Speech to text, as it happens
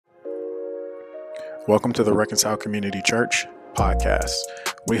Welcome to the Reconcile Community Church podcast.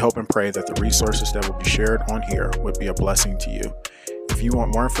 We hope and pray that the resources that will be shared on here would be a blessing to you. If you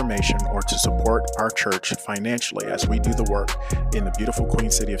want more information or to support our church financially as we do the work in the beautiful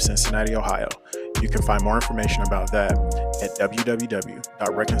Queen City of Cincinnati, Ohio, you can find more information about that at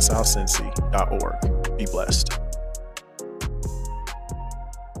www.reconcilecincy.org. Be blessed.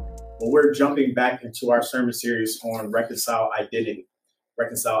 Well, we're jumping back into our sermon series on Reconcile Identity.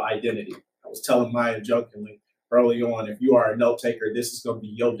 Reconcile Identity. I was telling Maya jokingly early on, if you are a note taker, this is going to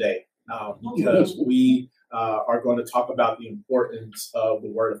be your day because we are going to talk about the importance of the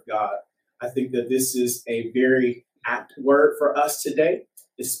Word of God. I think that this is a very apt word for us today,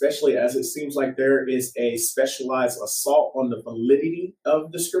 especially as it seems like there is a specialized assault on the validity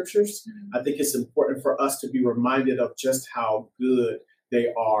of the scriptures. I think it's important for us to be reminded of just how good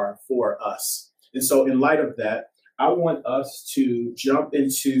they are for us. And so in light of that, I want us to jump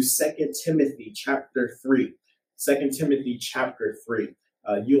into 2 Timothy chapter 3. 2 Timothy chapter 3.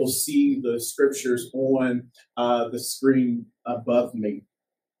 You'll see the scriptures on the screen above me.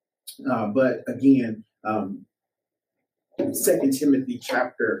 But again, 2 Timothy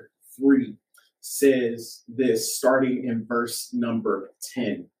chapter 3 says this, starting in verse number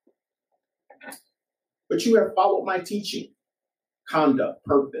 10. But you have followed my teaching, conduct,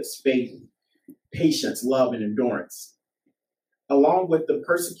 purpose, faith, patience, love, and endurance, along with the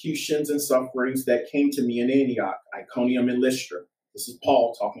persecutions and sufferings that came to me in Antioch, Iconium, and Lystra. This is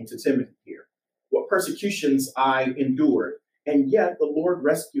Paul talking to Timothy here. What persecutions I endured, and yet the Lord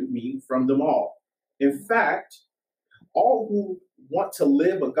rescued me from them all. In fact, all who want to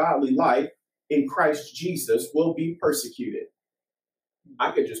live a godly life in Christ Jesus will be persecuted.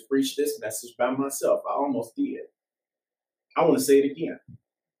 I could just preach this message by myself. I almost did. I want to say it again.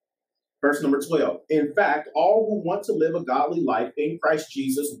 Verse number 12. In fact, all who want to live a godly life in Christ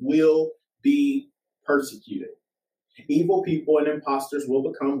Jesus will be persecuted. Evil people and impostors will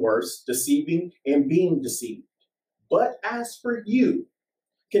become worse, deceiving and being deceived. But as for you,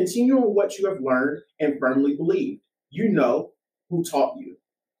 continue on what you have learned and firmly believed. You know who taught you.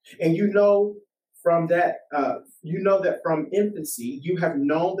 And you know that from infancy you have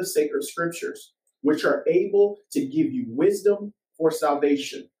known the sacred scriptures, which are able to give you wisdom for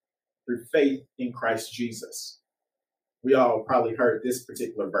salvation through faith in Christ Jesus. We all probably heard this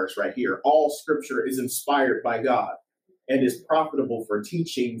particular verse right here. All scripture is inspired by God and is profitable for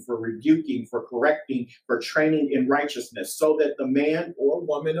teaching, for rebuking, for correcting, for training in righteousness, so that the man or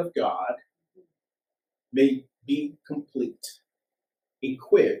woman of God may be complete,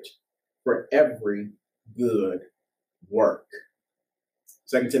 equipped for every good work.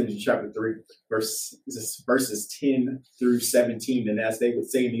 2 Timothy chapter 3, verses 10 through 17. And as they would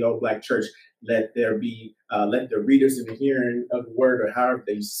say in the old black church, let the readers in the hearing of the word, or however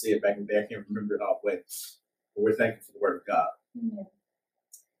they used to say it back in the day, I can't remember it all, but we're thankful for the word of God. Amen.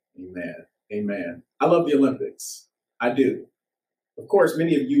 Amen. Amen. I love the Olympics. I do. Of course,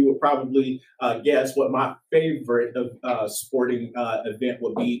 many of you will probably guess what my favorite sporting event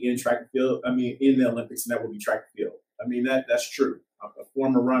would be in in the Olympics, and that would be track and field. I mean, that's true. A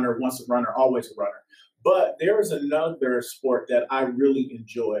former runner, once a runner, always a runner. But there is another sport that I really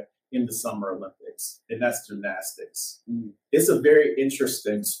enjoy in the Summer Olympics, and that's gymnastics. It's a very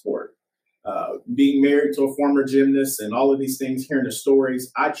interesting sport. Being married to a former gymnast and all of these things, hearing the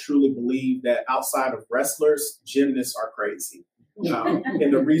stories, I truly believe that outside of wrestlers, gymnasts are crazy.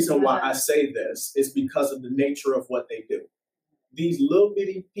 And the reason why I say this is because of the nature of what they do. These little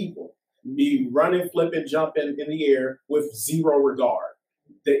bitty people be running, flipping, jumping in the air with zero regard.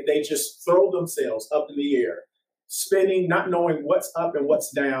 They just throw themselves up in the air, spinning, not knowing what's up and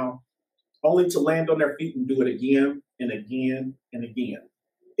what's down, only to land on their feet and do it again and again and again.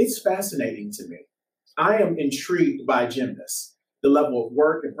 It's fascinating to me. I am intrigued by gymnasts, the level of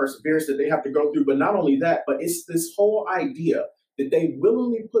work and perseverance that they have to go through. But not only that, but it's this whole idea that they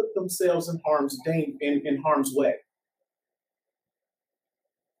willingly put themselves in harm's way.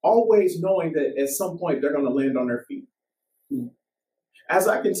 Always knowing that at some point they're going to land on their feet. As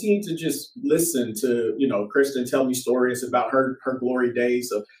I continue to just listen to, Kristen tell me stories about her glory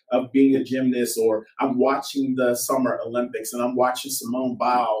days of being a gymnast, or I'm watching the Summer Olympics and I'm watching Simone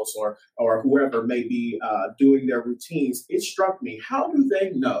Biles or whoever may be doing their routines, it struck me, how do they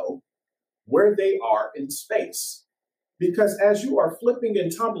know where they are in space? Because as you are flipping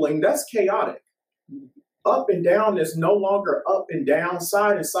and tumbling, that's chaotic. Up and down is no longer up and down,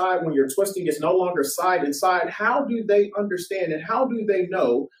 side and side. When you're twisting, it's no longer side and side. How do they understand and how do they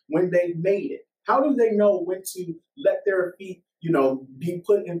know when they've made it? How do they know when to let their feet, be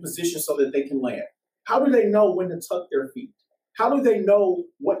put in position so that they can land? How do they know when to tuck their feet? How do they know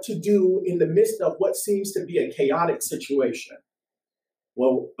what to do in the midst of what seems to be a chaotic situation?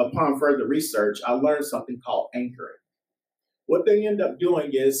 Well, upon further research, I learned something called anchoring. What they end up doing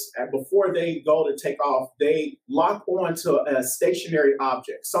is, before they go to take off, they lock onto a stationary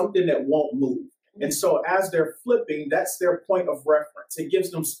object, something that won't move. And so as they're flipping, that's their point of reference. It gives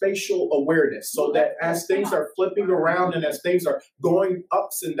them spatial awareness so that as things are flipping around and as things are going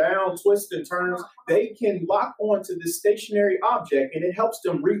ups and down, twists and turns, they can lock onto this stationary object, and it helps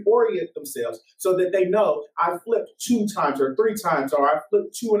them reorient themselves so that they know I flipped 2 times or 3 times, or I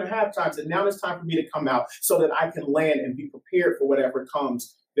flipped 2.5 times, and now it's time for me to come out so that I can land and be prepared for whatever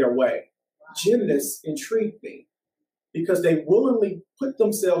comes their way. Gymnasts intrigue me because they willingly put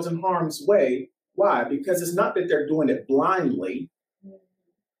themselves in harm's way. Why? Because it's not that they're doing it blindly,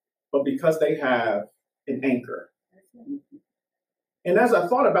 but because they have an anchor. And as I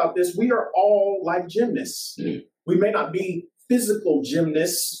thought about this, we are all like gymnasts. We may not be physical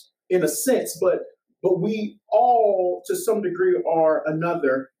gymnasts in a sense, but we all, to some degree or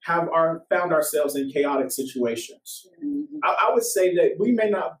another, have found ourselves in chaotic situations. I would say that we may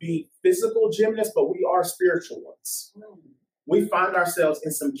not be physical gymnasts, but we are spiritual ones. We find ourselves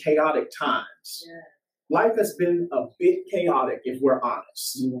in some chaotic times. Yeah. Life has been a bit chaotic, if we're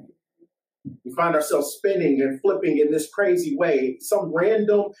honest. We find ourselves spinning and flipping in this crazy way. Some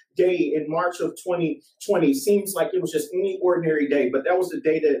random day in March of 2020 seems like it was just any ordinary day, but that was the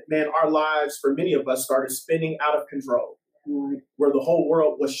day that, man, our lives, for many of us, started spinning out of control, where the whole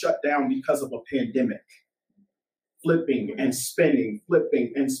world was shut down because of a pandemic. Flipping and spinning,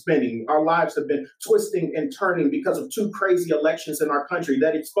 flipping and spinning. Our lives have been twisting and turning because of 2 crazy elections in our country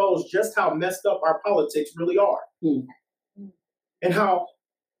that expose just how messed up our politics really are. And how,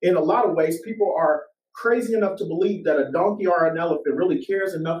 in a lot of ways, people are crazy enough to believe that a donkey or an elephant really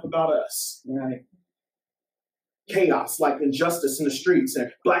cares enough about us. Right. Chaos, like injustice in the streets,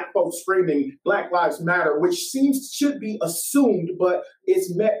 and Black folks screaming Black Lives Matter, which should be assumed, but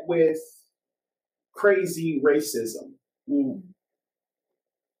it's met with crazy racism,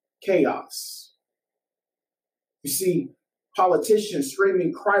 chaos. You see politicians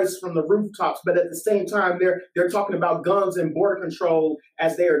screaming Christ from the rooftops, but at the same time, they're talking about guns and border control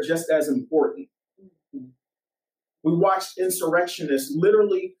as they are just as important. We watched insurrectionists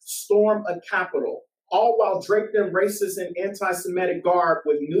literally storm a Capitol, all while draped in racist and anti-Semitic garb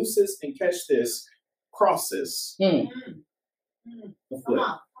with nooses and, catch this, crosses. Come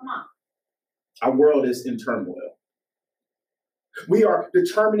on. Our world is in turmoil. We are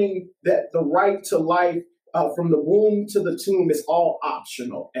determining that the right to life from the womb to the tomb is all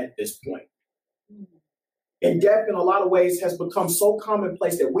optional at this point. And death, in a lot of ways, has become so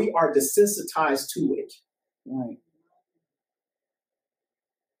commonplace that we are desensitized to it. Right.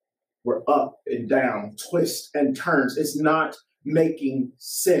 We're up and down, twists and turns. It's not making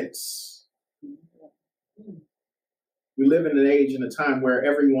sense. We live in an age and a time where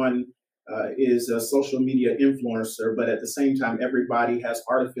everyone is a social media influencer, but at the same time, everybody has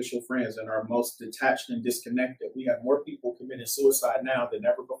artificial friends and are most detached and disconnected. We have more people committing suicide now than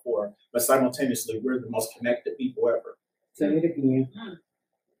ever before, but simultaneously, we're the most connected people ever. Say it again.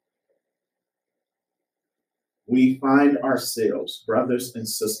 We find ourselves, brothers and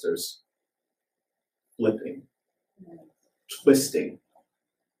sisters, flipping, twisting.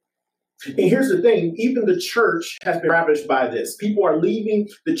 And here's the thing, even the church has been ravaged by this. People are leaving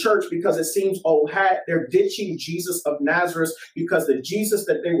the church because it seems old hat. They're ditching Jesus of Nazareth because the Jesus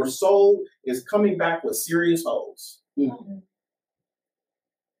that they were sold is coming back with serious holes.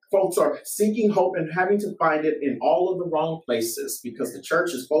 Folks are seeking hope and having to find it in all of the wrong places because the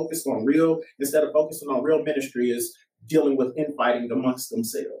church is focused on instead of focusing on real ministry, is dealing with infighting amongst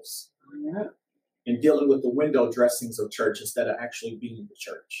themselves and dealing with the window dressings of church instead of actually being the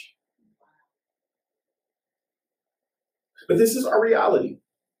church. But this is our reality.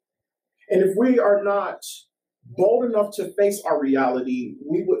 And if we are not bold enough to face our reality,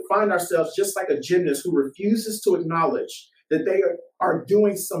 we would find ourselves just like a gymnast who refuses to acknowledge that they are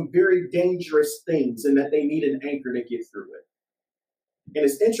doing some very dangerous things and that they need an anchor to get through it. And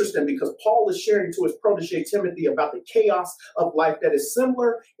it's interesting because Paul is sharing to his protege Timothy about the chaos of life that is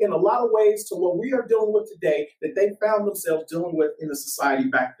similar in a lot of ways to what we are dealing with today, that they found themselves dealing with in the society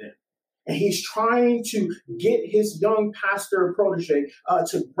back then. And he's trying to get his young pastor and protege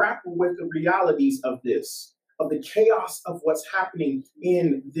to grapple with the realities of this, of the chaos of what's happening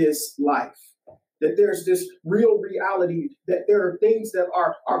in this life. that there's this real reality, that there are things that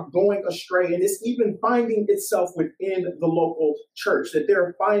are going astray. And it's even finding itself within the local church, that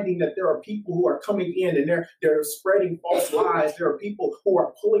they're finding that there are people who are coming in and they're spreading false lies. There are people who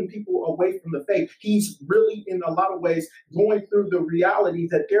are pulling people away from the faith. He's really, in a lot of ways, going through the reality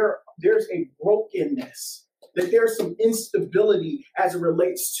that there's a brokenness, that there's some instability as it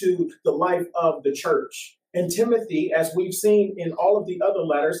relates to the life of the church. And Timothy, as we've seen in all of the other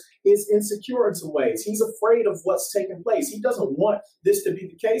letters, is insecure in some ways. He's afraid of what's taking place. He doesn't want this to be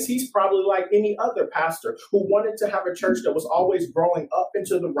the case. He's probably like any other pastor who wanted to have a church that was always growing up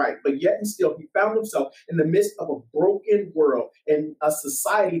into the right, but yet and still he found himself in the midst of a broken world and a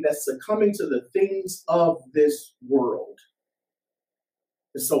society that's succumbing to the things of this world.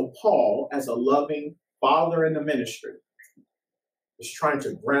 And so Paul, as a loving father in the ministry, is trying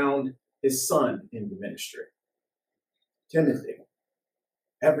to ground his son in the ministry. Timothy,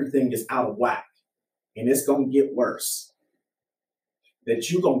 everything is out of whack and it's going to get worse.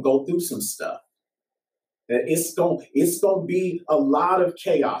 That you're going to go through some stuff. That it's going to be a lot of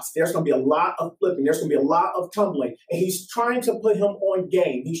chaos. There's going to be a lot of flipping. There's going to be a lot of tumbling. And he's trying to put him on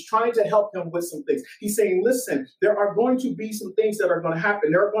game. He's trying to help him with some things. He's saying, listen, there are going to be some things that are going to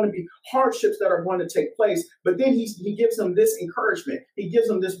happen. There are going to be hardships that are going to take place. But then he gives him this encouragement. He gives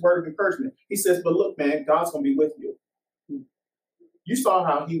him this word of encouragement. He says, but look, man, God's going to be with you. You saw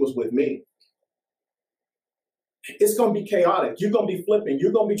how he was with me. It's going to be chaotic. You're going to be flipping.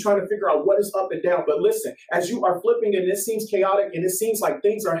 You're going to be trying to figure out what is up and down. But listen, as you are flipping and it seems chaotic and it seems like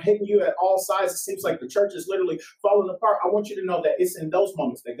things are hitting you at all sides, it seems like the church is literally falling apart. I want you to know that it's in those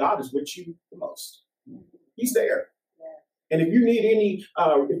moments that God is with you the most. He's there. And if you need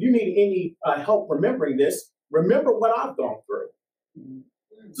any help remembering this, remember what I've gone through.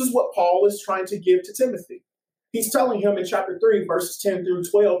 This is what Paul is trying to give to Timothy. He's telling him in chapter 3, verses 10 through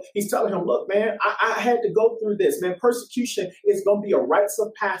 12, he's telling him, look, man, I had to go through this. Man, persecution is going to be a rites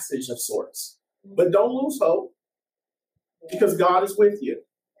of passage of sorts. But don't lose hope because God is with you.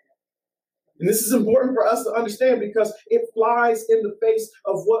 And this is important for us to understand because it flies in the face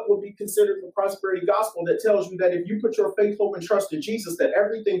of what would be considered the prosperity gospel that tells you that if you put your faith, hope, and trust in Jesus, that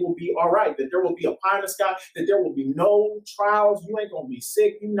everything will be all right, that there will be a pie in the sky, that there will be no trials. You ain't going to be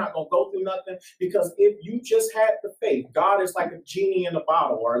sick. You're not going to go through nothing because if you just had the faith, God is like a genie in a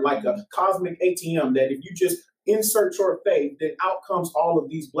bottle or like a cosmic ATM that if you just insert your faith, then out comes all of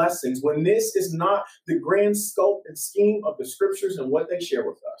these blessings when this is not the grand scope and scheme of the scriptures and what they share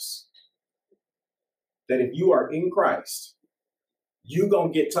with us. That if you are in Christ, you're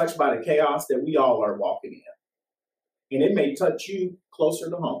going to get touched by the chaos that we all are walking in. And it may touch you closer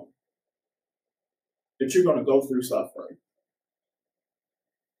to home. That you're going to go through suffering.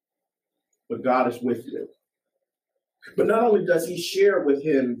 But God is with you. But not only does he share with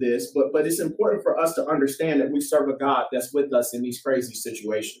him this, but it's important for us to understand that we serve a God that's with us in these crazy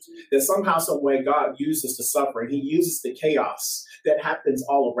situations. That somehow, some way, God uses the suffering. He uses the chaos that happens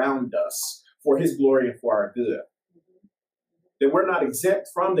all around us for his glory and for our good. That we're not exempt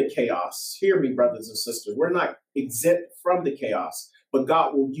from the chaos. Hear me, brothers and sisters. We're not exempt from the chaos, but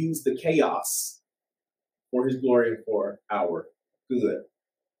God will use the chaos for his glory and for our good.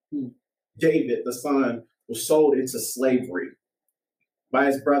 David, the son, was sold into slavery by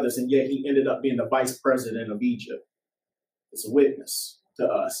his brothers, and yet he ended up being the vice president of Egypt. It's a witness to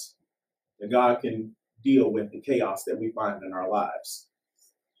us that God can deal with the chaos that we find in our lives.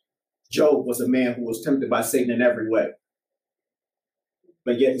 Job was a man who was tempted by Satan in every way.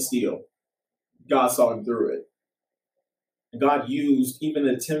 But yet still, God saw him through it. And God used even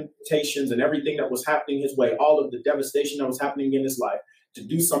the temptations and everything that was happening his way, all of the devastation that was happening in his life, to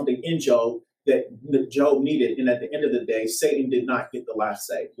do something in Job that Job needed. And at the end of the day, Satan did not get the last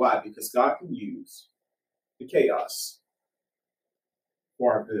say. Why? Because God can use the chaos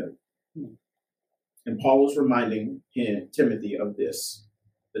for our good. And Paul was reminding Timothy of this.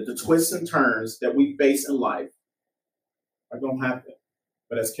 That the twists and turns that we face in life are going to happen.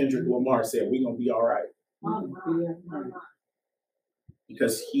 But as Kendrick Lamar said, we're going to be all right.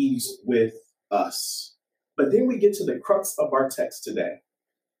 Because he's with us. But then we get to the crux of our text today.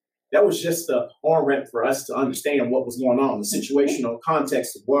 That was just the on-ramp for us to understand what was going on, the situational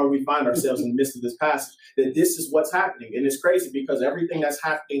context of where we find ourselves in the midst of this passage, that this is what's happening. And it's crazy because everything that's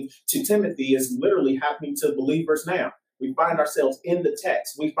happening to Timothy is literally happening to believers now. We find ourselves in the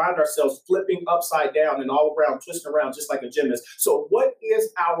text. We find ourselves flipping upside down and all around, twisting around just like a gymnast. So what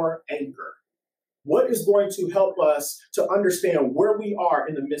is our anchor? What is going to help us to understand where we are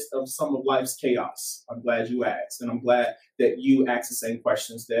in the midst of some of life's chaos? I'm glad you asked. And I'm glad that you asked the same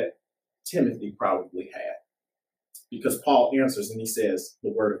questions that Timothy probably had. Because Paul answers and he says,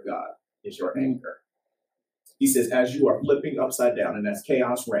 the word of God. is your anchor. He says, as you are flipping upside down and as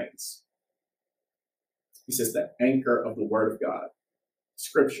chaos reigns, he says the anchor of the word of God,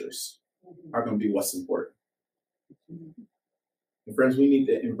 scriptures, are going to be what's important. And friends, we need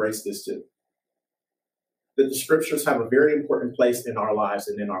to embrace this too. That the scriptures have a very important place in our lives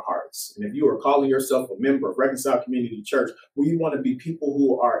and in our hearts. And if you are calling yourself a member of Reconcile Community Church, we want to be people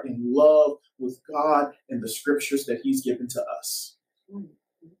who are in love with God and the scriptures that he's given to us.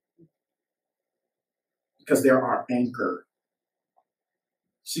 Because they're our anchor.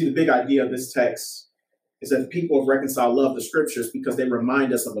 See, the big idea of this text is that the people of Reconcile love the scriptures because they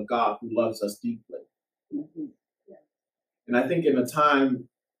remind us of a God who loves us deeply. Mm-hmm. Yeah. And I think in a time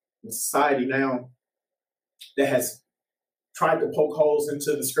in society now that has tried to poke holes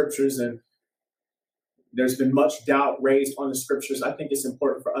into the scriptures and there's been much doubt raised on the scriptures, I think it's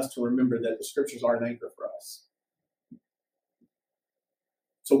important for us to remember that the scriptures are an anchor for us.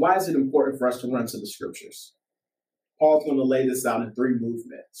 So why is it important for us to run to the scriptures? Paul's going to lay this out in 3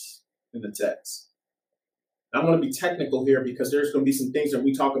 movements in the text. I want to be technical here because there's going to be some things that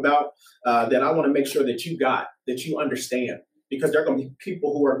we talk about that I want to make sure that you got, that you understand, because there are going to be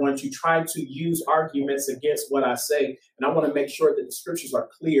people who are going to try to use arguments against what I say. And I want to make sure that the scriptures are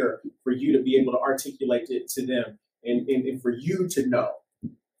clear for you to be able to articulate it to them and for you to know,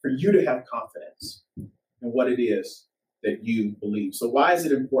 for you to have confidence in what it is that you believe. So why is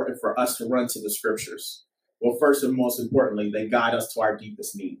it important for us to run to the scriptures? Well, first and most importantly, they guide us to our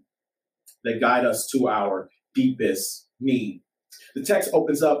deepest need. They guide us to our deepest need. The text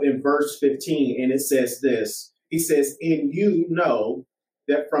opens up in verse 15 and it says this. He says, and you know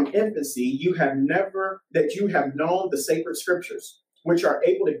that from infancy you have known the sacred scriptures, which are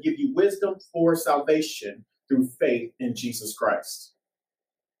able to give you wisdom for salvation through faith in Jesus Christ.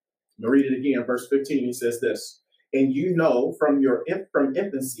 I'm going to read it again. Verse 15, he says this. And you know from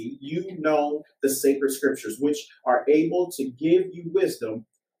infancy, you know the sacred scriptures, which are able to give you wisdom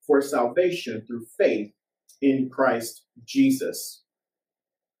for salvation through faith in Christ Jesus.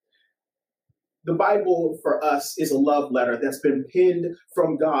 The Bible for us is a love letter that's been penned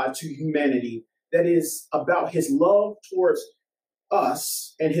from God to humanity that is about his love towards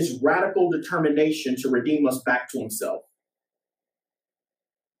us and his radical determination to redeem us back to himself.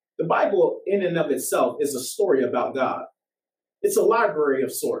 The Bible in and of itself is a story about God. It's a library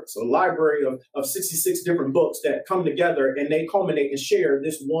of sorts, a library of 66 different books that come together and they culminate and share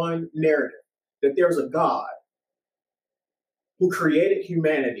this one narrative, that there's a God who created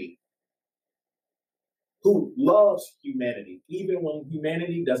humanity, who loves humanity, even when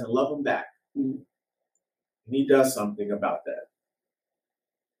humanity doesn't love him back. And he does something about that.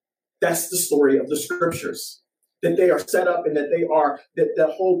 That's the story of the scriptures, that they are set up and that the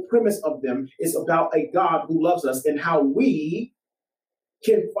whole premise of them is about a God who loves us and how we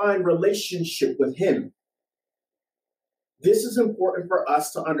can find relationship with him. This is important for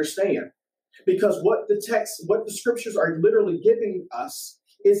us to understand because what the scriptures are literally giving us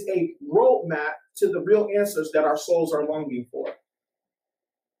is a roadmap to the real answers that our souls are longing for.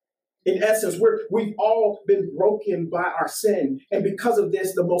 In essence, we've all been broken by our sin. And because of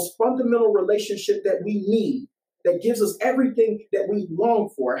this, the most fundamental relationship that we need, that gives us everything that we long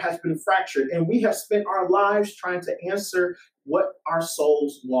for, has been fractured. And we have spent our lives trying to answer what our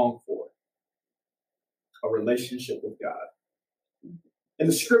souls long for: a relationship with God. And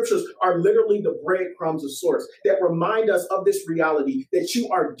the scriptures are literally the breadcrumbs of sorts that remind us of this reality, that you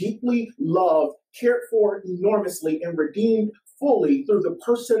are deeply loved, cared for enormously, and redeemed fully through the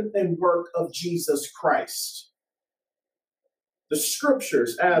person and work of Jesus Christ. The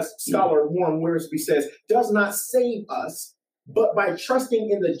scriptures, as scholar Warren Wiersbe says, does not save us, but by trusting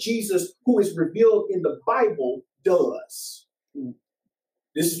in the Jesus who is revealed in the Bible does.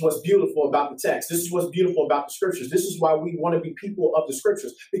 This is what's beautiful about the text. This is what's beautiful about the scriptures. This is why we want to be people of the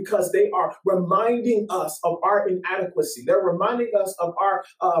scriptures, because they are reminding us of our inadequacy. They're reminding us of our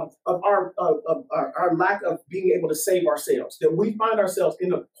lack of being able to save ourselves, that we find ourselves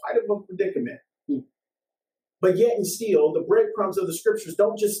in quite a predicament. But yet and still, the breadcrumbs of the scriptures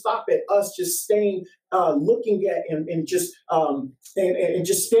don't just stop at us just staying, looking at and just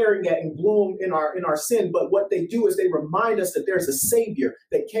staring at and gloom in our sin. But what they do is they remind us that there's a Savior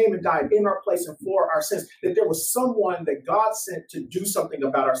that came and died in our place and for our sins. That there was someone that God sent to do something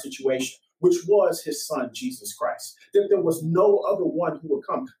about our situation, which was his son, Jesus Christ. That there was no other one who would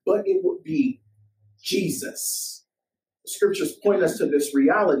come, but it would be Jesus. Scriptures point us to this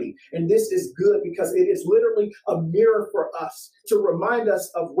reality. And this is good because it is literally a mirror for us to remind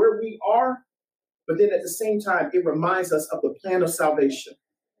us of where we are. But then at the same time, it reminds us of the plan of salvation.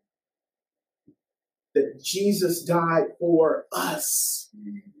 That Jesus died for us.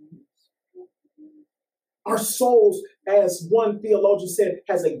 Our souls, as one theologian said,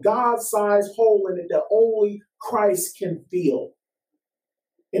 has a God-sized hole in it that only Christ can fill.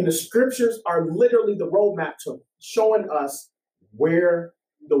 And the scriptures are literally the roadmap to showing us where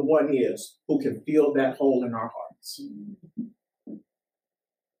the one is who can fill that hole in our hearts.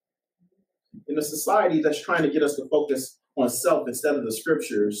 In a society that's trying to get us to focus on self instead of the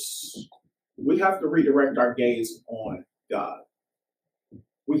scriptures, we have to redirect our gaze on God.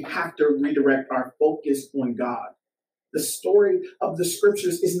 We have to redirect our focus on God. The story of the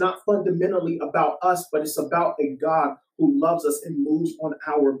scriptures is not fundamentally about us, but it's about a God who loves us and moves on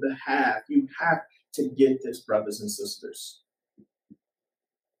our behalf. You have to get this, brothers and sisters.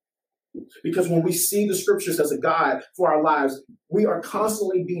 Because when we see the scriptures as a guide for our lives, we are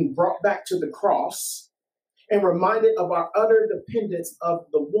constantly being brought back to the cross and reminded of our utter dependence of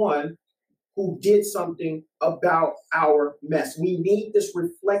the one who did something about our mess. We need this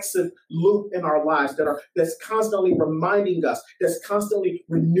reflexive loop in our lives that's constantly reminding us, that's constantly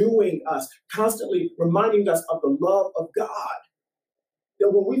renewing us, constantly reminding us of the love of God.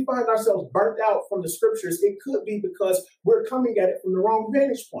 That when we find ourselves burnt out from the scriptures, it could be because we're coming at it from the wrong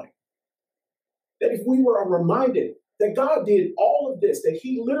vantage point. That if we were reminded that God did all of this, that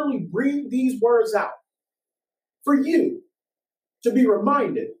he literally breathed these words out for you to be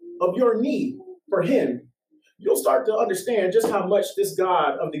reminded of your need for him, you'll start to understand just how much this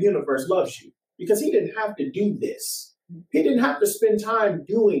God of the universe loves you. Because he didn't have to do this. He didn't have to spend time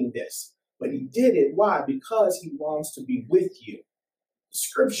doing this. But he did it. Why? Because he wants to be with you.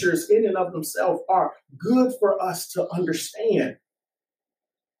 Scriptures in and of themselves are good for us to understand.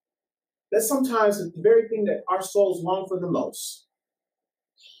 That sometimes the very thing that our souls long for the most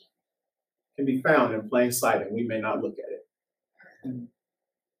can be found in plain sight, and we may not look at it.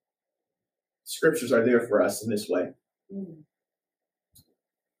 Scriptures are there for us in this way.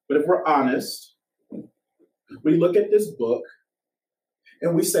 But if we're honest, we look at this book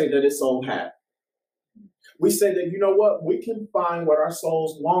and we say that it's old hat. We say that, you know what, we can find what our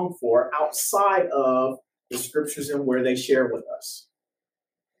souls long for outside of the scriptures and where they share with us.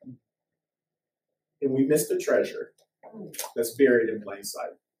 And we miss the treasure that's buried in plain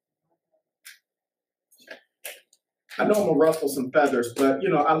sight. I know I'm gonna ruffle some feathers, but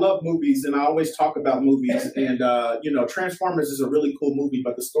I love movies and I always talk about movies. And Transformers is a really cool movie,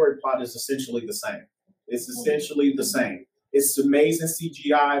 but the story plot is essentially the same. It's essentially the same. It's amazing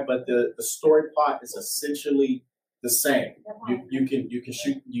CGI, but the story plot is essentially the same. You can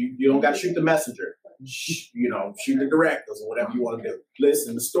shoot you don't got to shoot the messenger. Shoot the directors or whatever you want to do.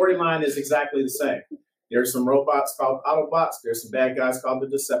 Listen, the storyline is exactly the same. There's some robots called Autobots. There's some bad guys called the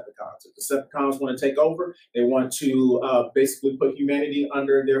Decepticons. If Decepticons want to take over, they want to basically put humanity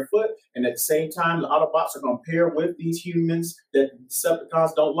under their foot. And at the same time, the Autobots are going to pair with these humans that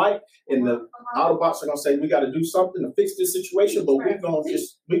Decepticons don't like. And the Autobots are going to say, we got to do something to fix this situation, but we're going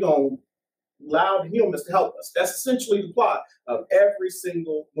to allow the humans to help us. That's essentially the plot of every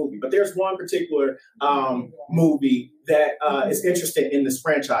single movie. But there's one particular movie that is interesting in this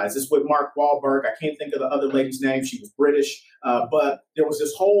franchise. It's with Mark Wahlberg. I can't think of the other lady's name. She was British. But there was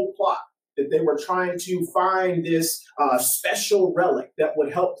this whole plot that they were trying to find this special relic that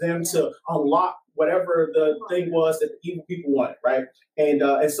would help them to unlock whatever the thing was that the evil people wanted, right? And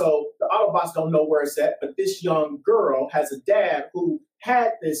so the Autobots don't know where it's at, but this young girl has a dad who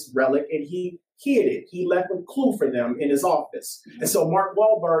had this relic and he hid it. He left a clue for them in his office. And so Mark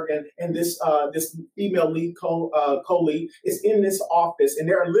Wahlberg and this female lead co-lead is in this office, and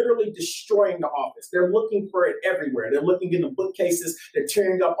they're literally destroying the office. They're looking for it everywhere. They're looking in the bookcases. They're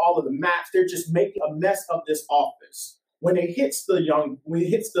tearing up all of the maps. They're just making a mess of this office. When it hits the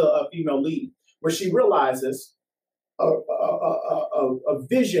female lead, where she realizes a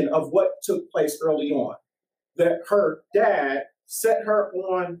vision of what took place early on, that her dad set her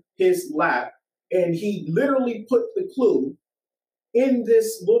on his lap, and he literally put the clue in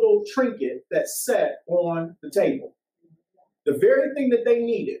this little trinket that's set on the table. The very thing that they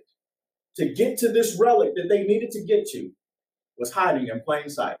needed to get to this relic that they needed to get to was hiding in plain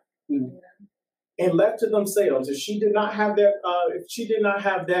sight. Mm-hmm. And left to themselves, if she did not have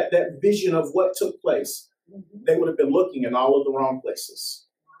that vision of what took place, they would have been looking in all of the wrong places.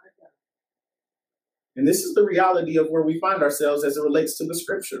 And this is the reality of where we find ourselves as it relates to the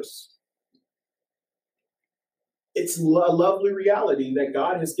scriptures. It's a lovely reality that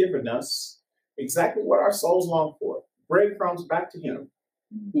God has given us exactly what our souls long for. Breadcrumbs back to him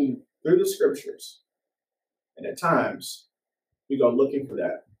through the scriptures. And at times, we go looking for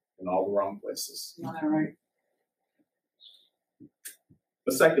that in all the wrong places. All right.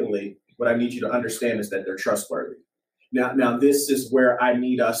 But secondly, what I need you to understand is that they're trustworthy. Now, this is where I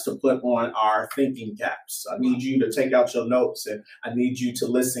need us to put on our thinking caps. I need you to take out your notes, and I need you to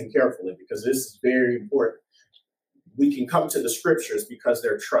listen carefully, because this is very important. We can come to the scriptures because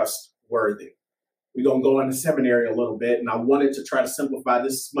they're trustworthy. We're going to go into seminary a little bit, and I wanted to try to simplify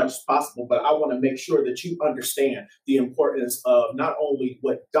this as much as possible, but I want to make sure that you understand the importance of not only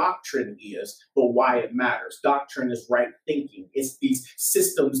what doctrine is, but why it matters. Doctrine is right thinking. It's these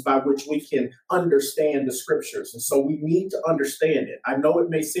systems by which we can understand the scriptures. And so we need to understand it. I know it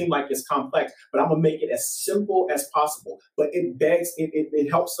may seem like it's complex, but I'm going to make it as simple as possible. But it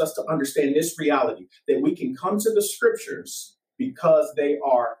helps us to understand this reality, that we can come to the scriptures because they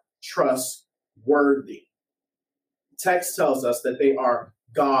are trustworthy. The text tells us that they are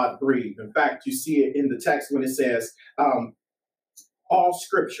God-breathed. In fact, you see it in the text when it says all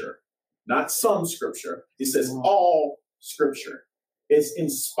scripture, not some scripture. It says all scripture is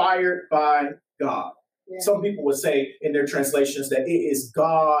inspired by God. Yeah. Some people would say in their translations that it is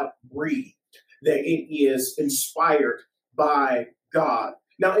God-breathed, that it is inspired by God.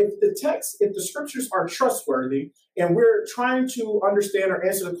 Now, if the scriptures are trustworthy, and we're trying to understand or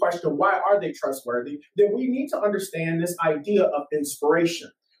answer the question, why are they trustworthy, then we need to understand this idea of inspiration.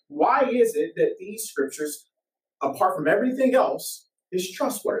 Why is it that these scriptures, apart from everything else, is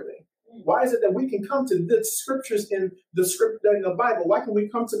trustworthy? Why is it that we can come to the scriptures in the Bible? Why can we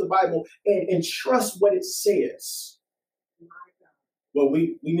come to the Bible and trust what it says? Well,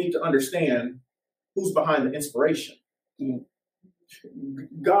 we need to understand who's behind the inspiration.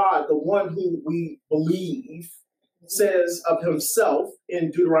 God, the one who we believe, says of himself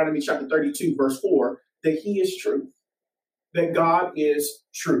in Deuteronomy chapter 32, verse 4, that he is truth, that God is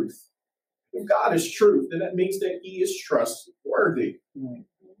truth. If God is truth, then that means that he is trustworthy. Right.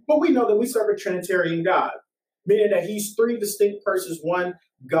 But we know that we serve a Trinitarian God, meaning that he's three distinct persons, one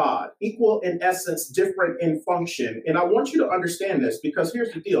God, equal in essence, different in function. And I want you to understand this, because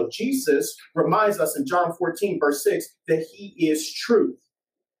here's the deal. Jesus reminds us in John 14, verse 6, that he is truth.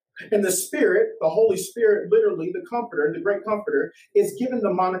 And the Spirit, the Holy Spirit, literally the Comforter, the great Comforter, is given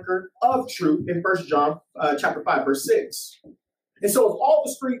the moniker of truth in 1 John chapter 5, verse 6. And so if all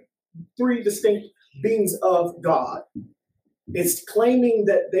the three distinct beings of God is claiming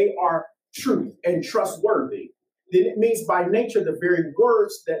that they are truth and trustworthy, then it means by nature the very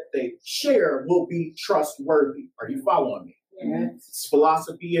words that they share will be trustworthy. Are you following me? Yes. It's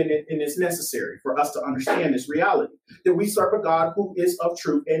philosophy, and it's necessary for us to understand this reality, that we serve a God who is of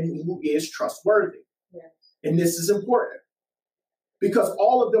truth and who is trustworthy. Yes. And this is important because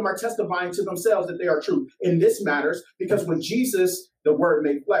all of them are testifying to themselves that they are true. And this matters because when Jesus, the Word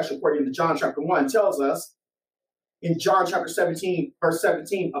made flesh, according to John chapter 1, tells us in John chapter 17, verse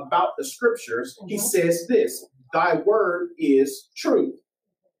 17, about the scriptures, he says this: thy word is truth.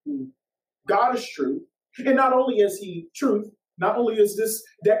 God is truth. And not only is he truth, not only is this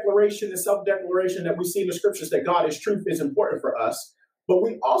declaration and self-declaration that we see in the scriptures that God is truth is important for us, but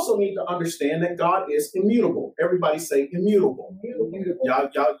we also need to understand that God is immutable. Everybody say immutable.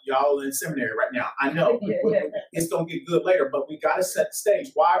 Y'all in seminary right now. I know it's going to get good later, but we got to set the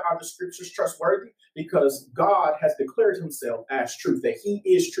stage. Why are the scriptures trustworthy? Because God has declared himself as truth, that he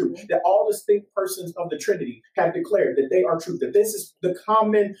is truth, that all distinct persons of the Trinity have declared that they are truth, that this is the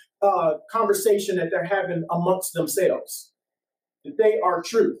common conversation that they're having amongst themselves, that they are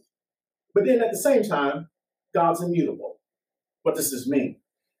truth. But then at the same time, God's immutable. What does this mean?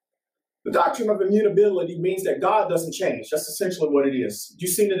 The doctrine of immutability means that God doesn't change. That's essentially what it is.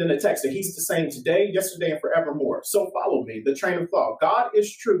 You've seen it in the text that he's the same today, yesterday, and forevermore. So follow me, the train of thought. God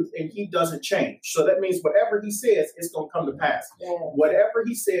is truth and he doesn't change. So that means whatever he says, it's going to come to pass. Yeah. Whatever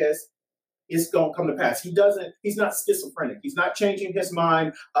he says, it's going to come to pass. He's not schizophrenic. He's not changing his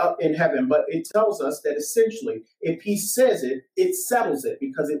mind up in heaven. But it tells us that essentially, if he says it, it settles it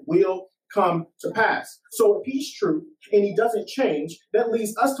because it will come to pass. So if he's true and he doesn't change, that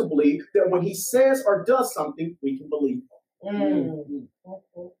leads us to believe that when he says or does something, we can believe him.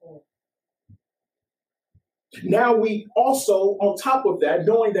 Now we also, on top of that,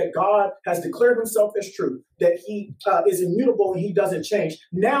 knowing that God has declared himself as true, that he is immutable and he doesn't change.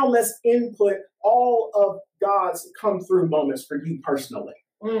 Now let's input all of God's come through moments for you personally.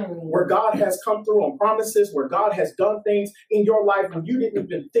 Where God has come through on promises, where God has done things in your life when you didn't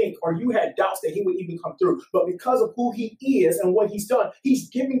even think or you had doubts that he would even come through. But because of who he is and what he's done,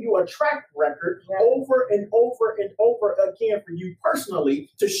 he's giving you a track record over and over and over again for you personally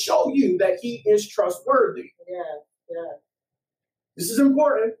to show you that he is trustworthy. This is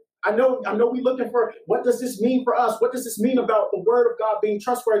important. I know we're looking for, what does this mean for us? What does this mean about the word of God being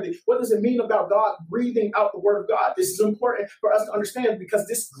trustworthy? What does it mean about God breathing out the word of God? This is important for us to understand because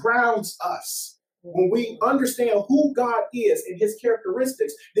this grounds us. When we understand who God is and his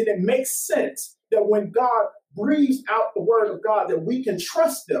characteristics, then it makes sense that when God breathes out the word of God, that we can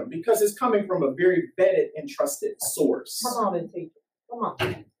trust them because it's coming from a very vetted and trusted source. Come on and teach it. Come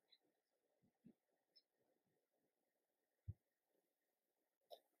on.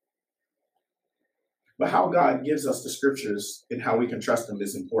 But how God gives us the scriptures and how we can trust them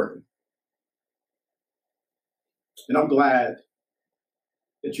is important. And I'm glad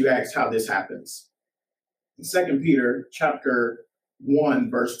that you asked how this happens. In 2 Peter chapter 1,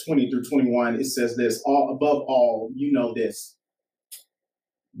 verse 20 through 21, it says this, above all, you know this.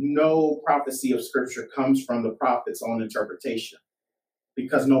 No prophecy of scripture comes from the prophet's own interpretation,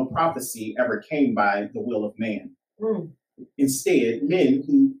 because no prophecy ever came by the will of man. Instead,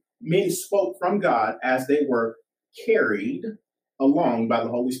 men spoke from God as they were carried along by the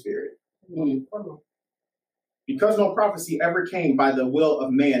Holy Spirit. Because no prophecy ever came by the will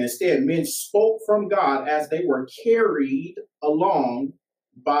of man, instead, men spoke from God as they were carried along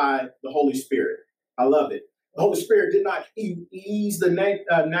by the Holy Spirit. I love it. The Holy Spirit did not ease the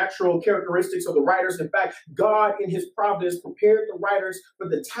natural characteristics of the writers. In fact, God in his providence prepared the writers for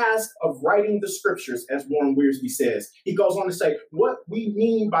the task of writing the scriptures, as Warren Wiersbe says. He goes on to say, what we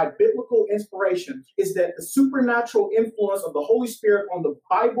mean by biblical inspiration is that the supernatural influence of the Holy Spirit on the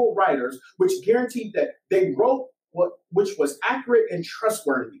Bible writers, which guaranteed that they wrote which was accurate and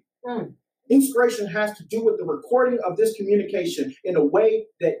trustworthy. Inspiration has to do with the recording of this communication in a way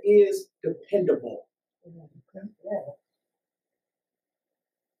that is dependable.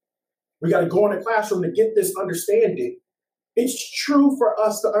 We got to go in the classroom to get this understanding. It's true for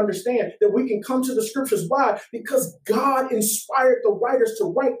us to understand that we can come to the scriptures. Why? Because God inspired the writers to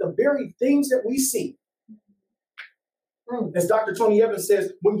write the very things that we see. As Dr. Tony Evans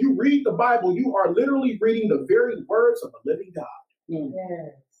says, when you read the Bible, you are literally reading the very words of the living God.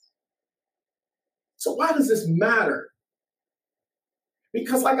 Yes. So why does this matter?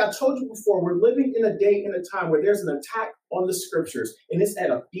 Because like I told you before, we're living in a day and a time where there's an attack on the scriptures, and it's at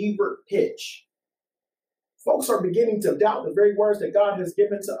a fever pitch. Folks are beginning to doubt the very words that God has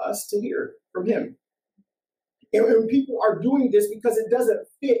given to us to hear from him. And people are doing this because it doesn't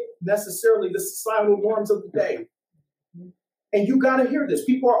fit necessarily the societal norms of the day. And you got to hear this.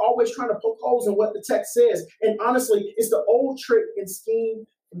 People are always trying to poke holes in what the text says. And honestly, it's the old trick and scheme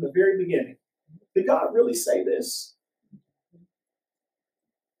from the very beginning. Did God really say this?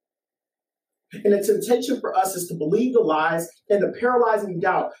 And the temptation for us is to believe the lies and the paralyzing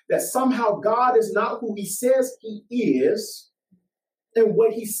doubt that somehow God is not who he says he is, and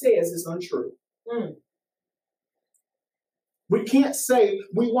what he says is untrue. We can't say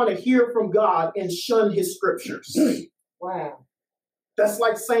we want to hear from God and shun his scriptures. Wow. That's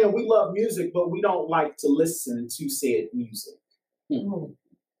like saying we love music, but we don't like to listen to said music.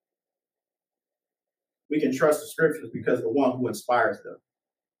 We can trust the scriptures because of the one who inspires them.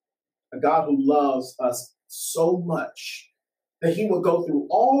 A God who loves us so much that he would go through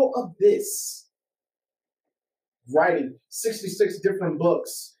all of this, writing 66 different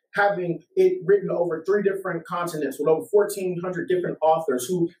books, having it written over 3 different continents with over 1,400 different authors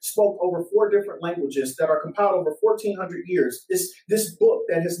who spoke over 4 different languages that are compiled over 1,400 years. This book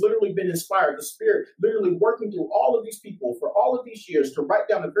that has literally been inspired, the Spirit literally working through all of these people for all of these years to write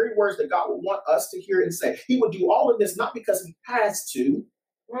down the very words that God would want us to hear and say. He would do all of this not because he has to,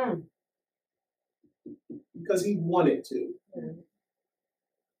 because he wanted to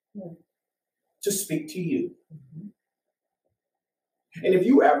speak to you. And if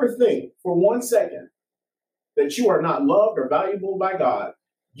you ever think for 1 second that you are not loved or valuable by God,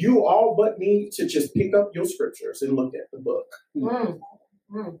 you all but need to just pick up your scriptures and look at the book.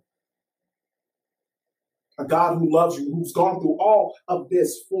 A God who loves you, who's gone through all of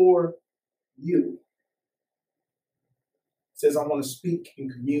this for you, says, I want to speak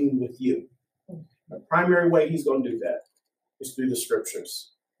and commune with you. The primary way he's going to do that is through the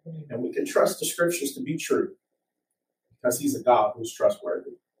scriptures. And we can trust the scriptures to be true because he's a God who's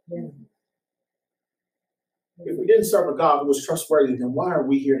trustworthy. If we didn't serve a God who was trustworthy, then why are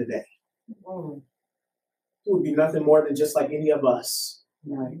we here today? It would be nothing more than just like any of us.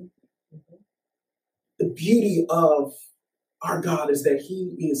 The beauty of our God is that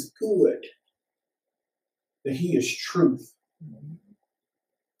he is good, that he is truth.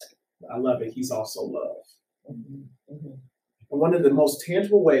 I love it. He's also love. And one of the most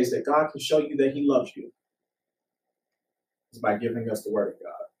tangible ways that God can show you that he loves you is by giving us the word of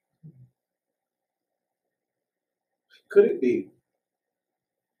God. Could it be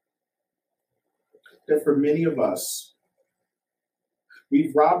that for many of us,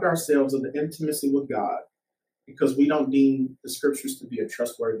 we've robbed ourselves of the intimacy with God because we don't deem the scriptures to be a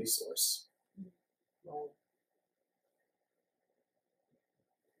trustworthy source?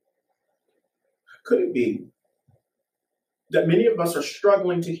 Could it be that many of us are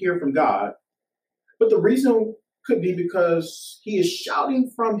struggling to hear from God, but the reason could be because he is shouting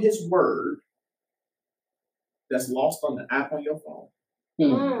from his word that's lost on the app on your phone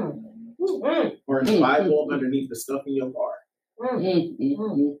or in the Bible underneath the stuff in your car?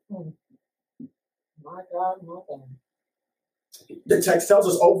 My God, my God. The text tells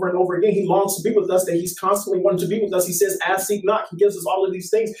us over and over again, he longs to be with us, that he's constantly wanting to be with us. He says, ask, seek, knock. He gives us all of these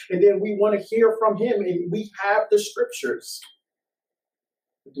things. And then we want to hear from him, and we have the scriptures.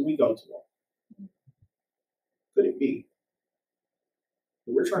 But do we go to them? Could it be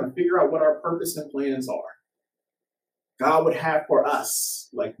that we're trying to figure out what our purpose and plans are? God would have for us,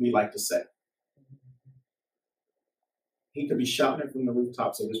 like we like to say. He could be shouting it from the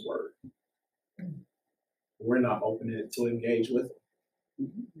rooftops of his word. We're not opening it to engage with it.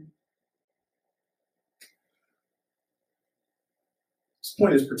 This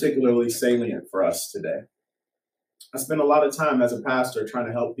point is particularly salient for us today. I spend a lot of time as a pastor trying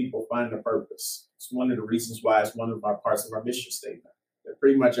to help people find their purpose. It's one of the reasons why it's one of our parts of our mission statement. That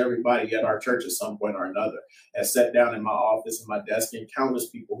pretty much everybody at our church at some point or another has sat down in my office and my desk, and countless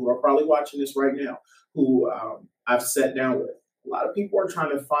people who are probably watching this right now who I've sat down with. A lot of people are trying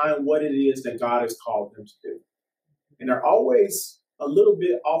to find what it is that God has called them to do. And they're always a little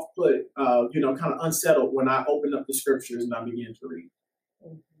bit off-put, kind of unsettled when I open up the scriptures and I begin to read.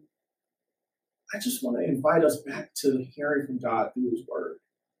 I just want to invite us back to hearing from God through his word.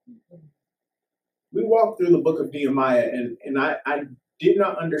 We walked through the book of Nehemiah, and I did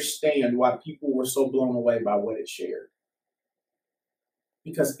not understand why people were so blown away by what it shared.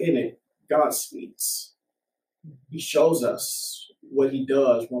 Because in it, God speaks. He shows us what he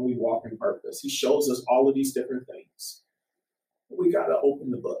does when we walk in purpose. He shows us all of these different things. We got to open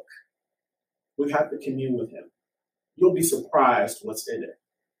the book. We have to commune with him. You'll be surprised what's in it.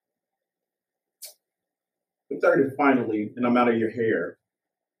 The third and finally, and I'm out of your hair,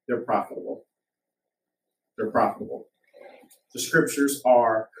 they're profitable. They're profitable. The scriptures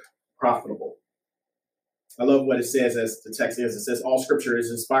are profitable. I love what it says as the text is. It says, all scripture is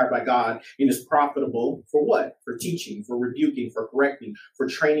inspired by God and is profitable for what? For teaching, for rebuking, for correcting, for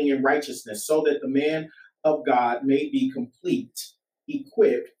training in righteousness, so that the man of God may be complete,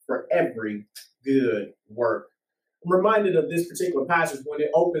 equipped for every good work. I'm reminded of this particular passage when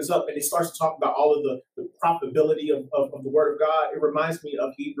it opens up and it starts to talk about all of the profitability of the word of God. It reminds me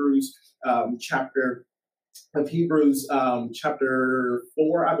of Hebrews chapter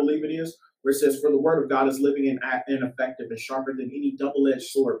 4, I believe it is, where it says, for the word of God is living and effective and sharper than any double-edged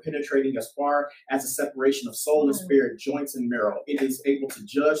sword, penetrating as far as the separation of soul and spirit, joints and marrow. It is able to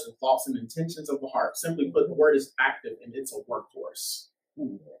judge the thoughts and intentions of the heart. Simply put, the word is active and it's a workhorse.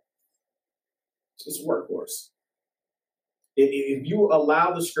 It's a workhorse. If you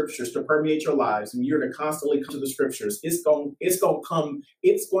allow the scriptures to permeate your lives and you're to constantly come to the scriptures, it's going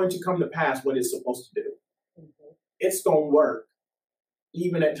to come to pass what it's supposed to do. It's going to work,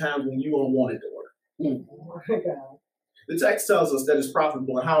 even at times when you don't want it to work. The text tells us that it's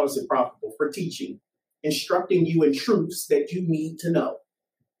profitable. And how is it profitable? For teaching, instructing you in truths that you need to know.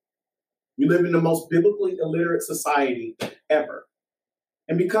 We live in the most biblically illiterate society ever.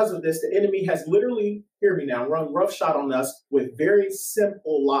 And because of this, the enemy has literally, hear me now, run roughshod on us with very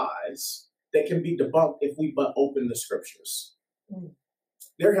simple lies that can be debunked if we but open the scriptures.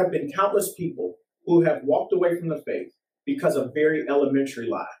 There have been countless people who have walked away from the faith because of very elementary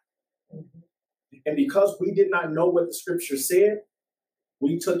lie. And because we did not know what the scripture said,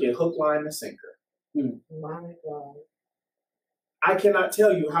 we took it hook, line, and sinker. My God. I cannot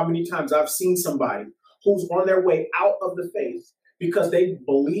tell you how many times I've seen somebody who's on their way out of the faith because they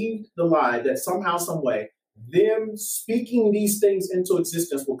believed the lie that somehow, some way, them speaking these things into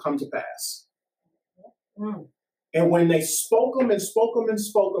existence will come to pass. And when they spoke them and spoke them and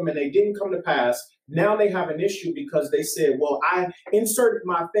spoke them and they didn't come to pass, now they have an issue because they said, well, I inserted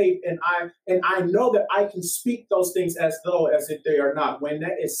my faith and I know that I can speak those things as if they are not, when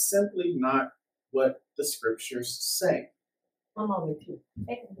that is simply not what the scriptures say. I'm on with you.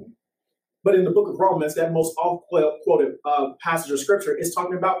 But in the book of Romans, that most oft-quoted passage of scripture is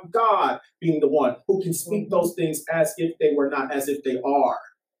talking about God being the one who can speak those things as if they were not, as if they are.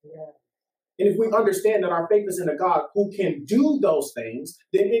 Yeah. And if we understand that our faith is in a God who can do those things,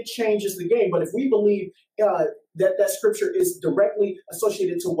 then it changes the game. But if we believe that scripture is directly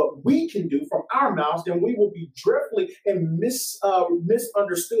associated to what we can do from our mouths, then we will be dreadfully and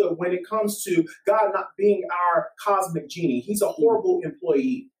misunderstood when it comes to God not being our cosmic genie. He's a horrible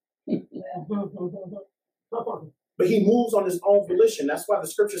employee. But But he moves on his own volition. That's why the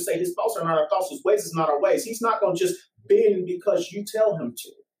scriptures say his thoughts are not our thoughts, his ways is not our ways. He's not going to just bend because you tell him to.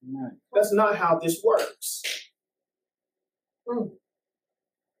 That's not how this works.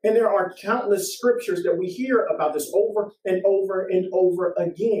 And there are countless scriptures that we hear about this over and over and over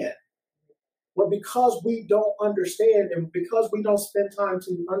again. But because we don't understand and because we don't spend time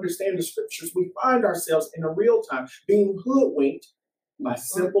to understand the scriptures, we find ourselves in a real time being hoodwinked by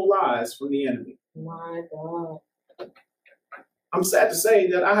simple lies from the enemy. My God. I'm sad to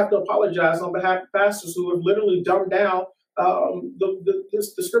say that I have to apologize on behalf of pastors who have literally dumbed down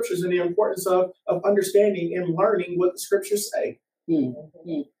the scriptures and the importance of understanding and learning what the scriptures say.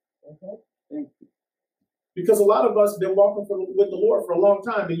 Because a lot of us have been walking with the Lord for a long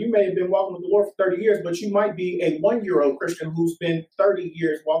time, and you may have been walking with the Lord for 30 years, but you might be a 1-year-old Christian who's been 30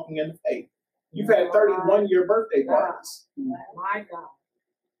 years walking in the faith. You've had 31-year birthday parties. My God.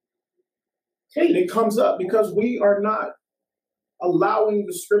 And it comes up because we are not allowing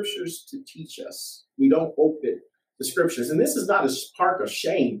the scriptures to teach us. We don't open the scriptures. And this is not a spark of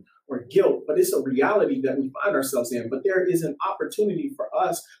shame or guilt, but it's a reality that we find ourselves in. But there is an opportunity for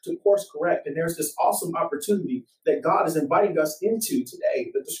us to course correct. And there's this awesome opportunity that God is inviting us into today,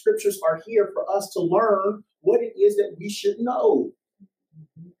 that the scriptures are here for us to learn what it is that we should know.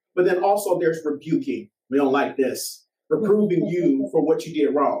 But then also there's rebuking. We don't like this. Reproving you for what you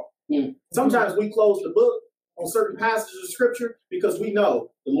did wrong. Sometimes we close the book on certain passages of scripture because we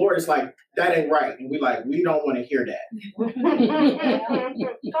know the Lord is like, that ain't right. And we don't want to hear that.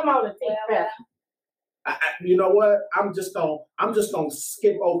 Come on and teach that. You know what? I'm just gonna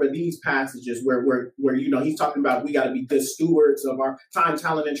skip over these passages where he's talking about we got to be good stewards of our time,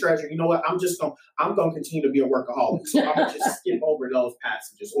 talent, and treasure. You know what? I'm gonna continue to be a workaholic. So I'm gonna just skip over those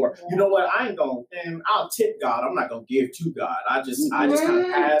passages. Or you know what? And I'll tip God. I'm not gonna give to God. I just kind of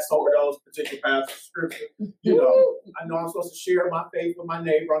pass over those particular passages of scripture. You know, I know I'm supposed to share my faith with my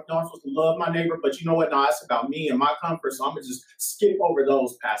neighbor. I know I'm supposed to love my neighbor, but you know what? No, it's about me and my comfort. So I'm gonna just skip over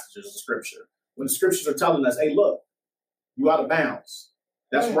those passages of scripture. When the scriptures are telling us, hey, look, you out of bounds.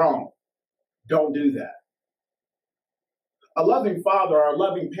 That's wrong. Don't do that. A loving father or a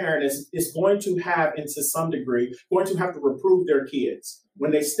loving parent is going to have, and to some degree, going to have to reprove their kids.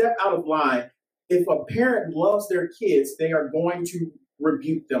 When they step out of line, if a parent loves their kids, they are going to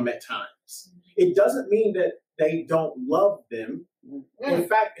rebuke them at times. It doesn't mean that they don't love them. In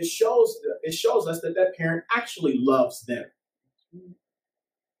fact, it shows us that parent actually loves them.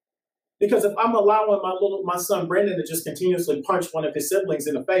 Because if I'm allowing my son Brandon to just continuously punch one of his siblings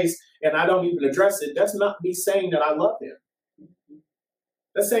in the face and I don't even address it, that's not me saying that I love him.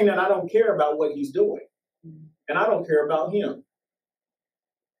 That's saying that I don't care about what he's doing. And I don't care about him.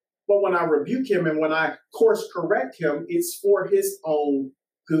 But when I rebuke him and when I course correct him, it's for his own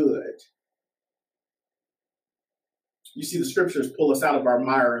good. You see, the scriptures pull us out of our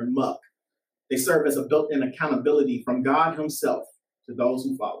mire and muck. They serve as a built-in accountability from God himself to those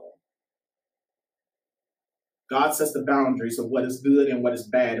who follow him. God sets the boundaries of what is good and what is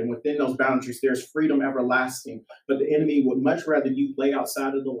bad. And within those boundaries, there's freedom everlasting. But the enemy would much rather you play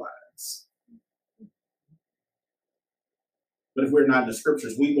outside of the lines. But if we're not in the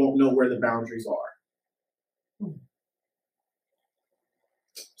scriptures, we won't know where the boundaries are.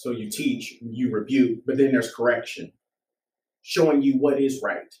 So you teach, you rebuke, but then there's correction, showing you what is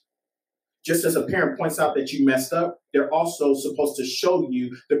right. Just as a parent points out that you messed up, they're also supposed to show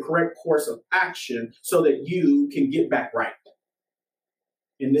you the correct course of action so that you can get back right.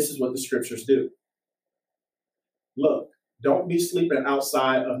 And this is what the scriptures do. Look, don't be sleeping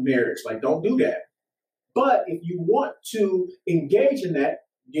outside of marriage. Don't do that. But if you want to engage in that,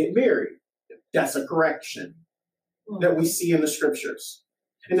 get married. That's a correction that we see in the scriptures.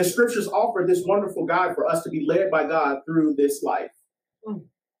 And the scriptures offer this wonderful guide for us to be led by God through this life.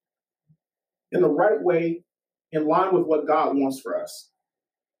 In the right way, in line with what God wants for us.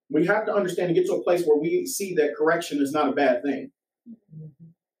 We have to understand and get to a place where we see that correction is not a bad thing.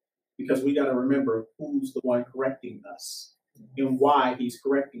 Because we got to remember who's the one correcting us and why he's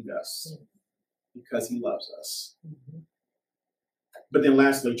correcting us. Because he loves us. But then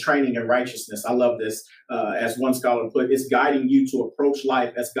lastly, training in righteousness. I love this. As one scholar put, it's guiding you to approach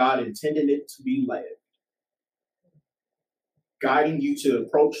life as God intended it to be led. Guiding you to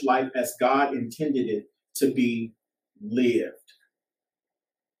approach life as God intended it to be lived.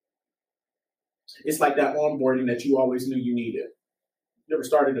 It's like that onboarding that you always knew you needed. You ever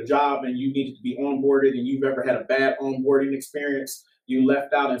started a job and you needed to be onboarded and you've ever had a bad onboarding experience? You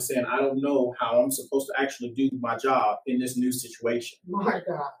left out and said, I don't know how I'm supposed to actually do my job in this new situation. My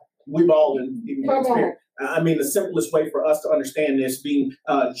God. We've all experienced. I mean, the simplest way for us to understand this, being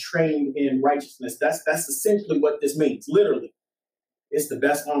trained in righteousness, that's essentially what this means. Literally, it's the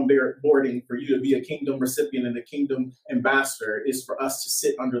best onboarding for you to be a kingdom recipient and a kingdom ambassador is for us to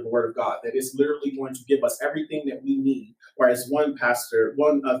sit under the word of God. That it's literally going to give us everything that we need. Or as one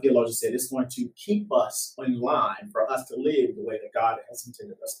theologian said, it's going to keep us in line for us to live the way that God has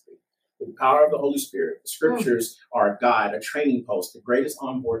intended us to be. With the power of the Holy Spirit, the scriptures are a guide, a training post, the greatest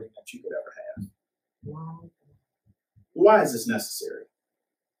onboarding that you could ever have. Wow. Why is this necessary?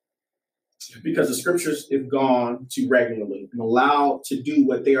 Because the scriptures, if gone to regularly and allowed to do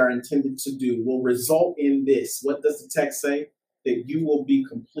what they are intended to do, will result in this. What does the text say? That you will be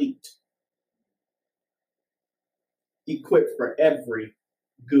complete, equipped for every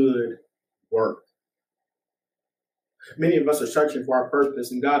good work. Many of us are searching for our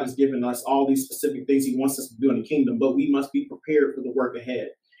purpose, and God has given us all these specific things he wants us to do in the kingdom, but we must be prepared for the work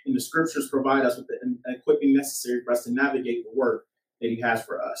ahead. And the scriptures provide us with the equipping necessary for us to navigate the work that he has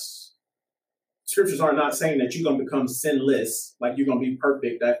for us. Scriptures are not saying that you're going to become sinless, like you're going to be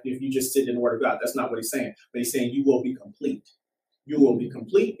perfect, that if you just sit in the word of God. That's not what he's saying. But he's saying you will be complete. You will be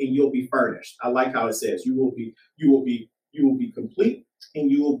complete and you'll be furnished. I like how it says you will be complete and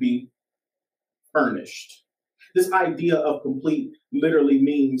you will be furnished. This idea of complete literally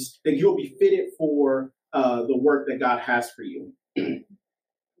means that you'll be fitted for the work that God has for you.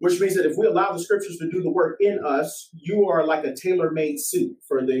 Which means that if we allow the scriptures to do the work in us, you are like a tailor-made suit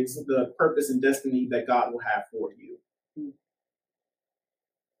for the purpose and destiny that God will have for you.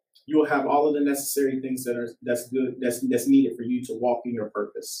 You will have all of the necessary things that's needed for you to walk in your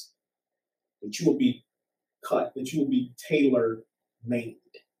purpose. That you will be cut, that you will be tailor-made.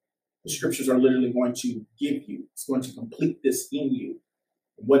 The scriptures are literally going to give you, it's going to complete this in you.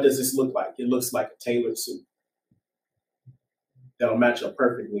 What does this look like? It looks like a tailored suit that'll match up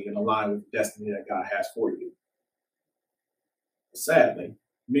perfectly and align with the destiny that God has for you. Sadly,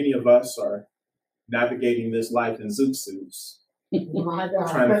 many of us are navigating this life in zoot suits,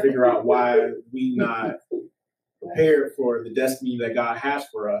 trying to figure out why we not prepared for the destiny that God has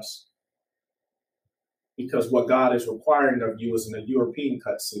for us, because what God is requiring of you is in a European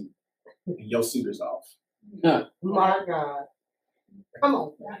cut suit, and your suit is off. My God. Come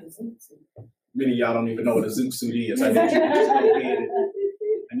on. Many of y'all don't even know what a zoot suit is. I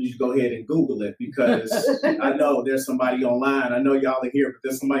need you to go ahead and Google it, because I know there's somebody online. I know y'all are here, but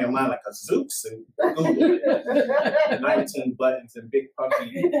there's somebody online like a zoot suit. Google it. 19 buttons and big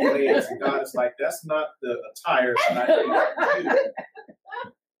puffy legs. And God is like, that's not the attire that I need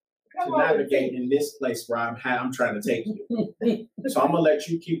to navigate in this place where I'm trying to take you. So I'm going to let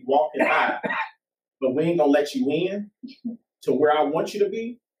you keep walking by, but we ain't going to let you in to where I want you to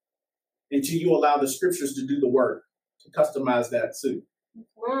be until you allow the scriptures to do the work, to customize that suit.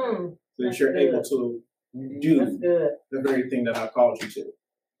 So that you're able to do the very thing that I called you to.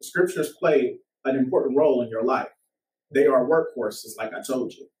 The scriptures play an important role in your life. They are workhorses, like I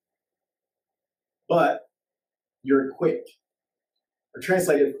told you. But you're equipped, or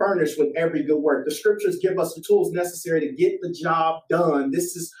translated, furnished with every good work. The scriptures give us the tools necessary to get the job done.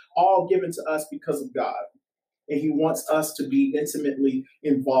 This is all given to us because of God. And he wants us to be intimately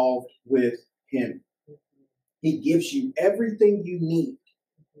involved with him. He gives you everything you need.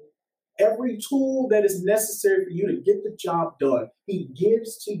 Every tool that is necessary for you to get the job done, he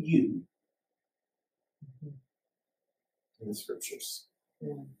gives to you in the scriptures.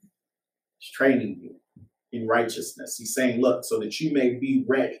 He's training you in righteousness. He's saying, look, so that you may be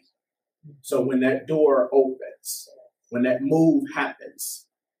ready. So when that door opens, when that move happens,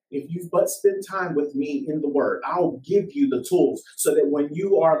 if you but spend time with me in the word, I'll give you the tools so that when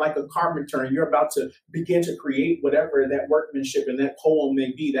you are like a carpenter and you're about to begin to create whatever that workmanship and that poem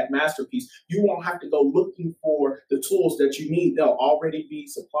may be, that masterpiece, you won't have to go looking for the tools that you need. They'll already be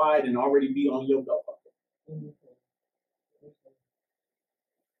supplied and already be on your belt buckle.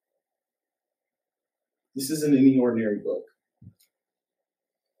 This isn't any ordinary book.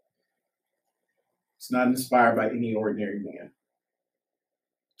 It's not inspired by any ordinary man.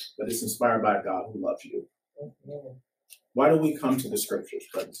 But it's inspired by a God who loves you. Why do we come to the scriptures,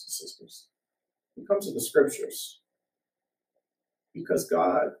 brothers and sisters? We come to the scriptures because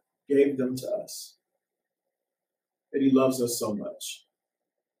God gave them to us. That he loves us so much.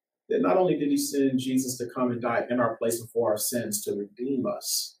 That not only did he send Jesus to come and die in our place and for our sins to redeem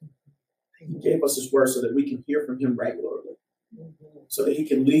us, he gave us his word so that we can hear from him regularly. So that he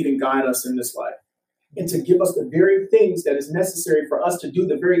can lead and guide us in this life. And to give us the very things that is necessary for us to do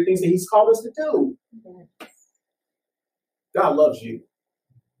the very things that he's called us to do. God loves you.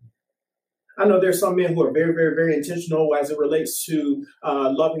 I know there's some men who are very, very, very intentional as it relates to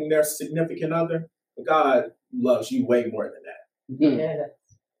loving their significant other, but God loves you way more than that. Mm-hmm. Yes.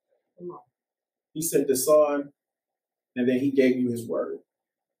 Come on. He sent the Son, and then he gave you his word.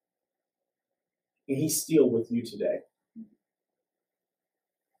 And he's still with you today.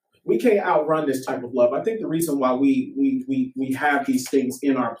 We can't outrun this type of love. I think the reason why we have these things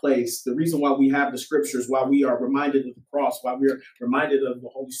in our place, the reason why we have the scriptures, why we are reminded of the cross, why we're reminded of the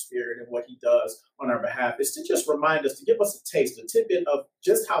Holy Spirit and what he does on our behalf, is to just remind us, to give us a taste, a tidbit of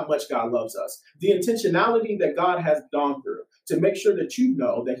just how much God loves us. The intentionality that God has gone through to make sure that you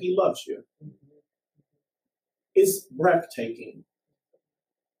know that he loves you is breathtaking.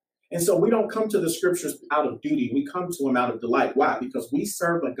 And so we don't come to the scriptures out of duty. We come to him out of delight. Why? Because we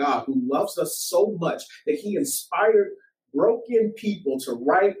serve a God who loves us so much that he inspired broken people to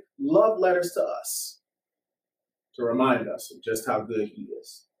write love letters to us to remind us of just how good he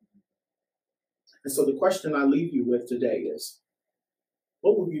is. And so the question I leave you with today is,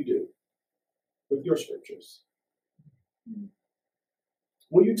 what will you do with your scriptures?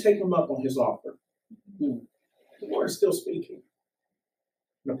 Will you take him up on his offer? The Lord is still speaking.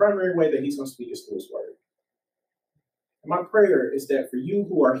 The primary way that he's going to speak is through his word. And my prayer is that for you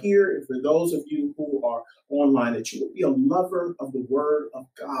who are here and for those of you who are online, that you would be a lover of the word of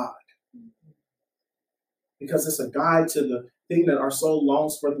God. Because it's a guide to the thing that our soul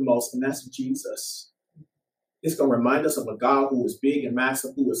longs for the most, and that's Jesus. It's going to remind us of a God who is big and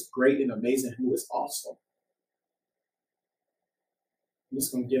massive, who is great and amazing, who is awesome. It's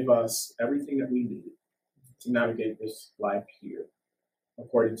going to give us everything that we need to navigate this life here,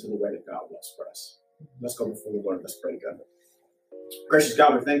 according to the way that God wants for us. Let's go before the Lord. Let's pray together. Gracious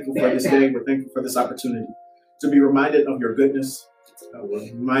God, we're thankful for this day. We're thankful for this opportunity to be reminded of your goodness. We're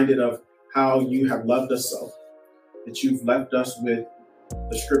reminded of how you have loved us so, that you've left us with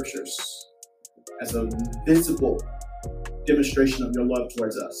the scriptures as a visible demonstration of your love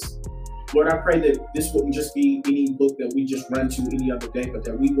towards us. Lord, I pray that this wouldn't just be any book that we just run to any other day, but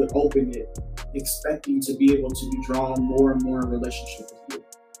that we would open it expecting to be able to be drawn more and more in relationship with you.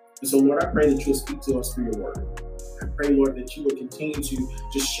 And so, Lord, I pray that you will speak to us through your word. I pray, Lord, that you would continue to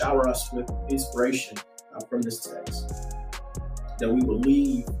just shower us with inspiration from this text, that we will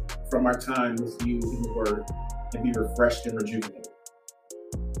leave from our time with you in the word and be refreshed and rejuvenated.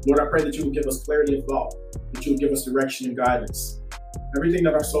 Lord, I pray that you will give us clarity of thought, that you will give us direction and guidance. Everything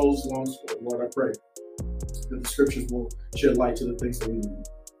that our souls longs for, Lord, I pray that the scriptures will shed light to the things that we need.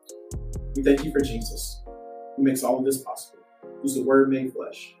 We thank you for Jesus, who makes all of this possible, who's the word made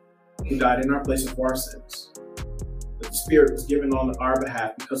flesh, who died in our place and for our sins, that the Spirit was given on our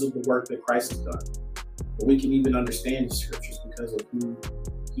behalf because of the work that Christ has done. But we can even understand the scriptures because of who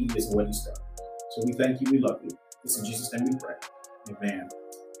he is and what he's done. So we thank you, we love you. It's in Jesus' name we pray. Amen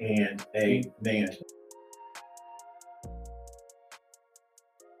and amen.